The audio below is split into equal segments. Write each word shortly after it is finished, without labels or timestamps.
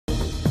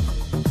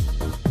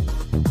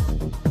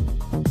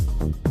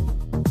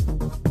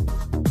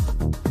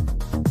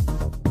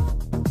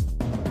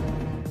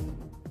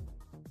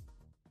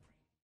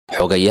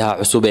Xoghayaha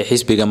Cusub ee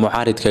Xisbiga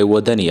Mucaaradka ee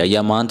Waddani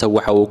ayaa maanta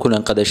waxa uu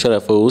kulan qada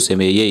sharaf u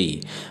sameeyay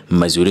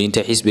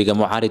mas'uuliyiinta Xisbiga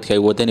Mucaaradka ee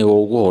Waddani oo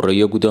ugu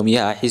horeeyo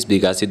gudoomiyaha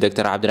xisbigaasi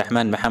Dr.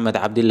 Cabdiraxmaan Maxamed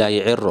Cabdilaahi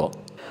Cirro.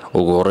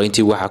 ugu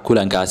horeyntii waxa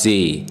kulankaasi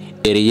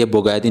eriye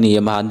bogaadin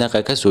iyo mahadnaq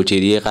ka soo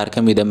jeediyay qaar ka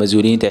mid ah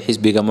mas'uuliyiinta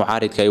Xisbiga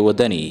Mucaaradka ee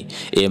Waddani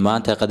ee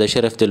maanta qada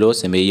sharafta loo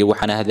sameeyay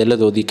waxana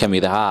hadaladoodii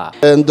kamid ahaa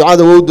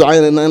ducada wuu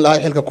ducaynayna in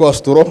Ilaahay xilka ku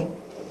asturo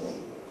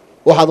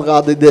waxaad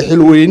qaaday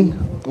xil weyn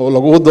oo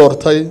lagu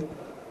doortay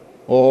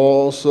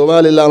oo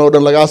Soomaaliland oo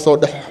dhan laga soo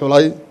dhex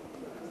xulay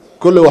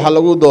kulli waxa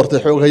lagu doortay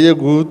xoghayaha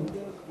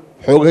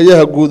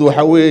guud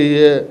waxa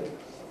weeye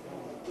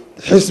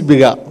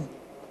xisbiga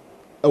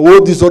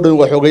awoodiisa oo dhan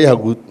waa xoghayaha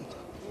guud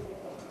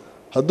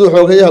hadduu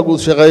xoghayaha guud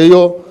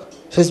shaqeeyo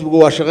xisbigu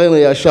waa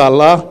shaqeynaya insha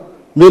Allah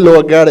meel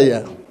loo gaaraya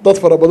dad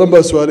fara badan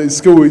baa su'aal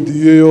iska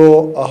weydiiyay oo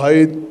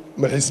ahayd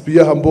ma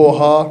xisbiyahan buu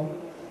ahaa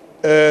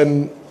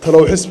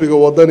talow xisbiga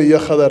Waddani iyo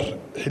Khadar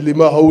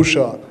xilimaha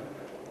hawsha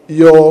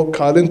iyo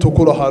kaalintu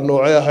ku lahaa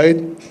noocay ahayd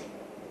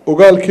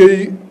ogaalkay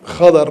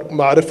Khadar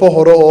macrifo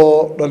hore oo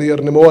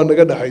dhalinyarnimo waa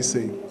naga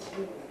dhaxaysay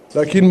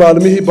laakiin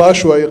maalmihii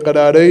baashu ay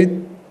qadhaadhayd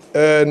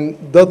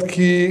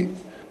dadkii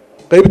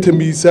qaybta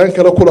miisaan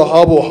kale ku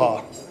lahaa buu ahaa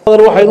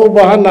Khadar waxaynu u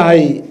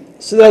baahanahay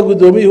sida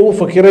gudoomiyuhu u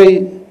fakiray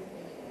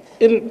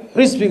in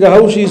xisbiga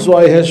hawshiisu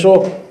ay hesho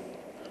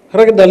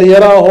rag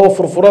dhalinyaro ah oo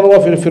furfuran oo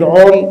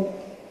firfircoon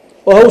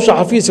oo hawsha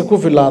xafiiska ku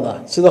filaada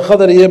sida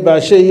Khadar iyo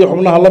Baashe iyo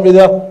xubnaha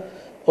lamida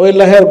oo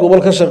ilaa heer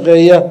gobol ka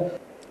shaqeeya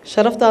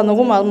sharaftaad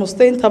nagu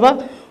maalmustay intaba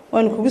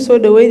waan kugu soo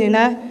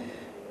dhaweynaynaa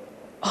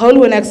hawl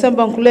wanaagsan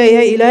baan ku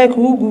leeyahay Ilaahay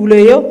kugu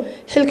guuleeyo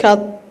xilkaad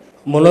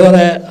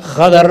mudane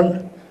Khadar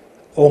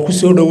oo ku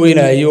soo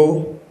dhaweynayo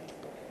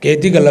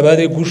geediga labaad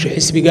ee guusha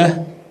xisbiga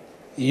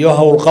iyo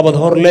hawl qabad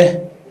hor leh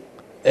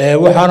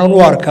waxaan u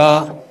arkaa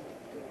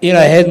in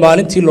ay ahayd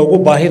maalintii loogu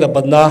baahida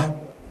badnaa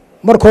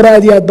marka hore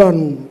aad iyo aad baan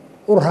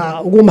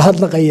ugu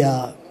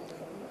mahadnaqayaa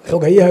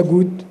xoghayaha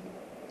guud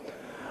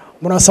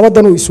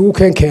munaasabadan uu isugu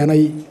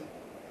keenay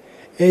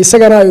ee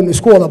isagana aynu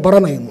isku wada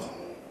baranayno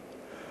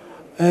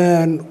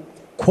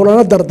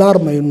kulana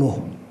dardaarmayno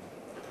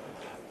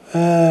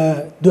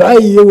ducay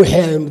iyo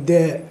wixii aynu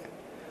dee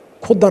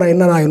ku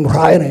daraynana aynu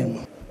raacinayno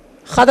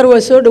Khadar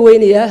waa soo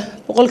dhaweynayaa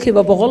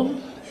boqolkiiba boqol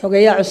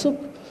xoghayaha cusub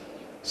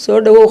soo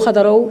dhawow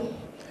Khadarow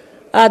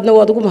aadna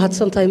waad ugu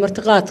mahadsantahay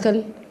martiqaadkan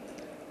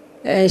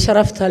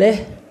sharafta leh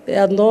ee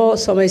aad noo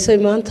samaysay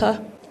maanta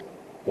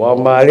waa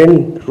maalin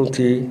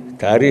runtii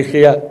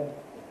taariikhiya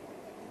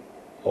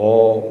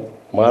oo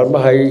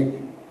maalmahay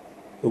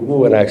ugu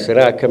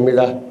wanaagsanaa ka mid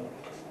ah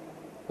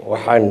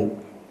waxaan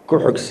ku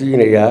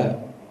xogsiinayaa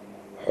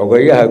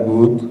xoghayaha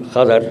guud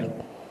Khadar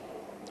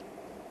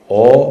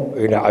oo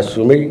ina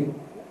casumay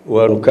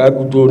waanu ka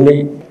gudoonay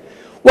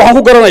waxaan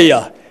ku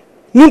garanayaa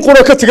nin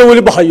qura ka tagay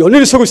wali baxayo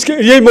nin isagu iska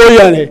eriyay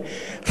mooyaane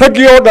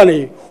raggii oo dhani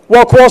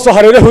waa kuwa soo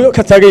hareeraha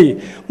ka tagay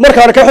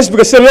markaan ka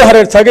xisbiga si loo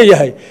hareer taagan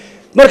yahay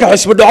marka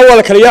xisbi dhaco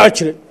wala kala yaac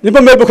jiray ninba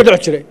meel buu ka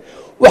dhici jiray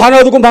waxaan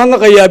aad ugu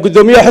mahadnaqayaa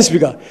gudoomiyaha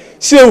xisbiga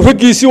sida uu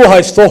raggiisii u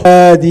haysto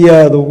aad iyo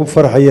aad ugu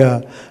farxayaa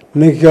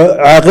ninka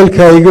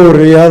caaqilka iga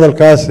horeeyay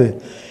hadalkaas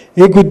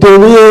in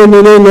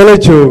gudoomiyaheenna nala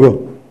joogo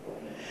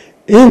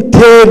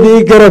inteedii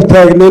garab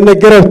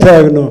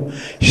taagno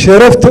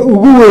sharafta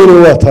ugu weyn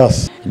waa taas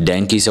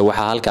dhankiisa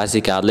waxa halkaasi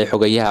ka hadlay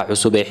xoghayaha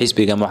cusub ee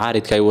xisbiga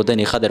mucaaradka ee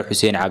Waddani Khadar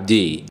Xuseen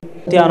Cabdi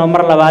tiyaano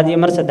mar labaad iyo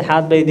mar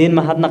saddexaad bay idin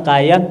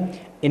mahadnaqaya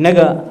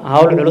inaga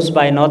hawl culus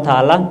baa inoo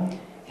taala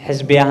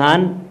xisbi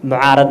ahaan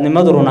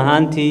mucaaradnimadu run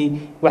ahaantii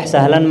wax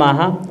sahlan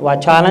maaha waa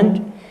challenge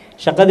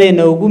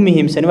shaqadeena ugu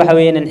muhiimsan waxa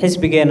weeye in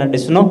xisbigeena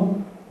dhisno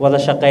wada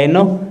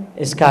shaqeyno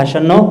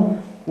iskaashano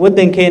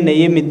waddankeena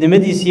iyo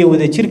midnimadiisa iyo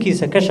wada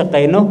jirkiisa ka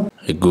shaqeyno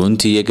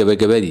goontii iyo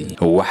gabagabadii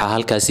waxa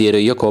halkaasi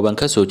erayo kooban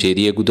ka soo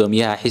jeediyay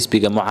gudoomiyaha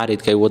xisbiga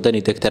mucaaradka ee Waddani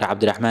Dr.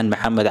 Cabdiraxmaan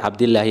Maxamed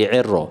Cabdilaahi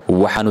Cirro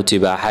waxaanu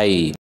tibaaxay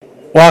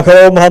waxaan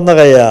kaloo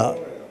mahadnaqayaa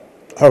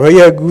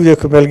xoghayaha guud ee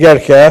ku-meel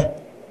gaarka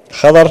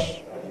Khadar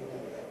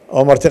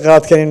oo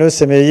martiqaadkan inoo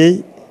sameeyay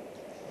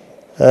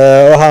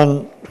waxaan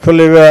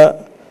kulliba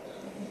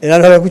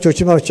inaan halkan ku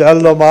joojimo jecel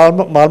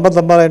maalmo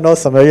dambana inoo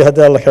sameeyo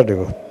haddii alla ka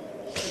dhigo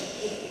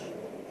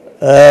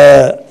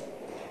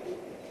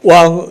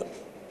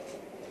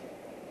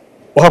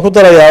waxaan ku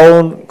darayaa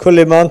uun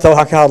kulli maanta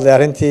waxaan ka hadlay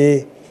arrintii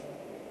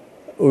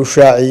uu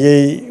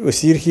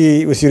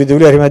shaaciyey wasiiru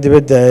dawlaha arrimaha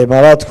dibadda ee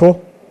imaaraadku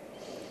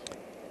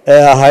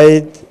ee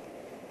ahayd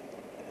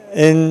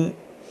in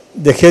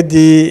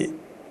dekedii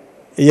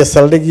iyo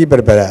saldhiggii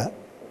berbera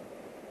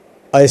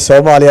ay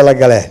Soomaaliya la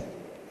galeen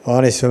oo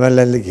aanay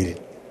Somaliland la gelin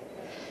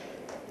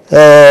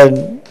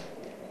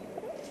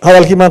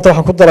hadalkii maanta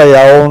waxaan ku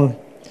darayaa uun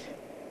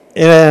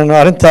inaynu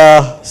arrintaa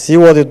sii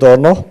wadi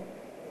doono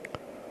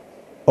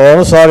oo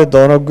u saari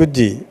doono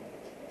guddi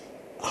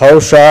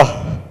hawsha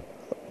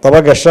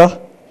dabagasha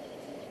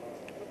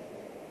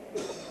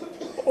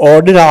oo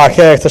dhinaca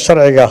ka eegta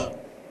sharciga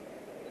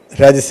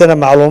raadisana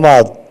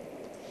macluumaad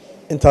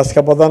intaas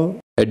ka badan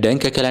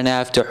dhanka kalena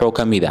aftaxoo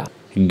kamida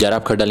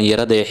garabka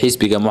dhalinyarada ee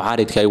xisbiga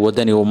mucaaridka ay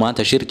Waddani uu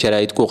maanta shir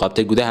jaraa'id ku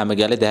qabtay gudaha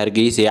magaalada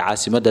Hargeysa ee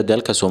caasimadda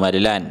dalka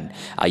Soomaaliland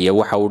ayaa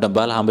waxa uu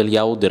dhambaal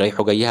hambalyo u diray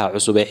Xoghayaha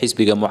cusub ee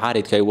xisbiga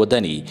mucaaridka ay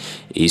Waddani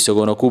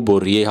isagoo ku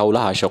booriyay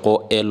hawlaha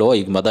shaqo ee loo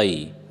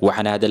igmaday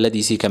waxana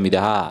hadaladiisii kamid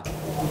ahaa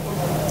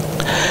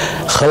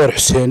Khadar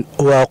Xuseen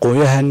waa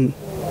aqoonyahan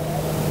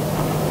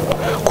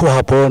ku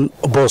haboon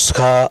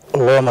booska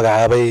loo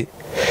magacaabay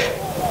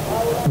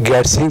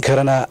gaarsiin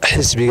karana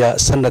xisbiga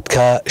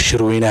sanadka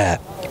shirweynaha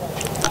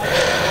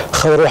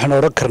خبر waxaan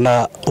oran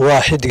karnaa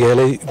waa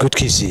xidigeelay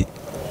gudkiisii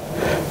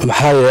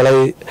maxaa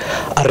yeelay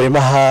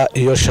arrimaha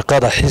iyo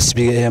shaqada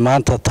xisbiga ee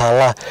maanta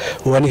taala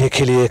waniga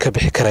kaliya ka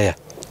bixi karaya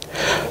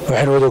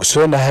waxaan wada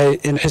ogsoonahay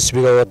in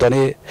xisbiga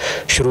Waddani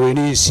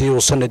shirweynihiisii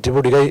uu sanad dib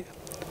u dhigay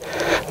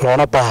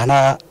loona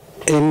baahnaa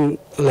in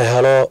la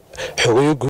helo xogayo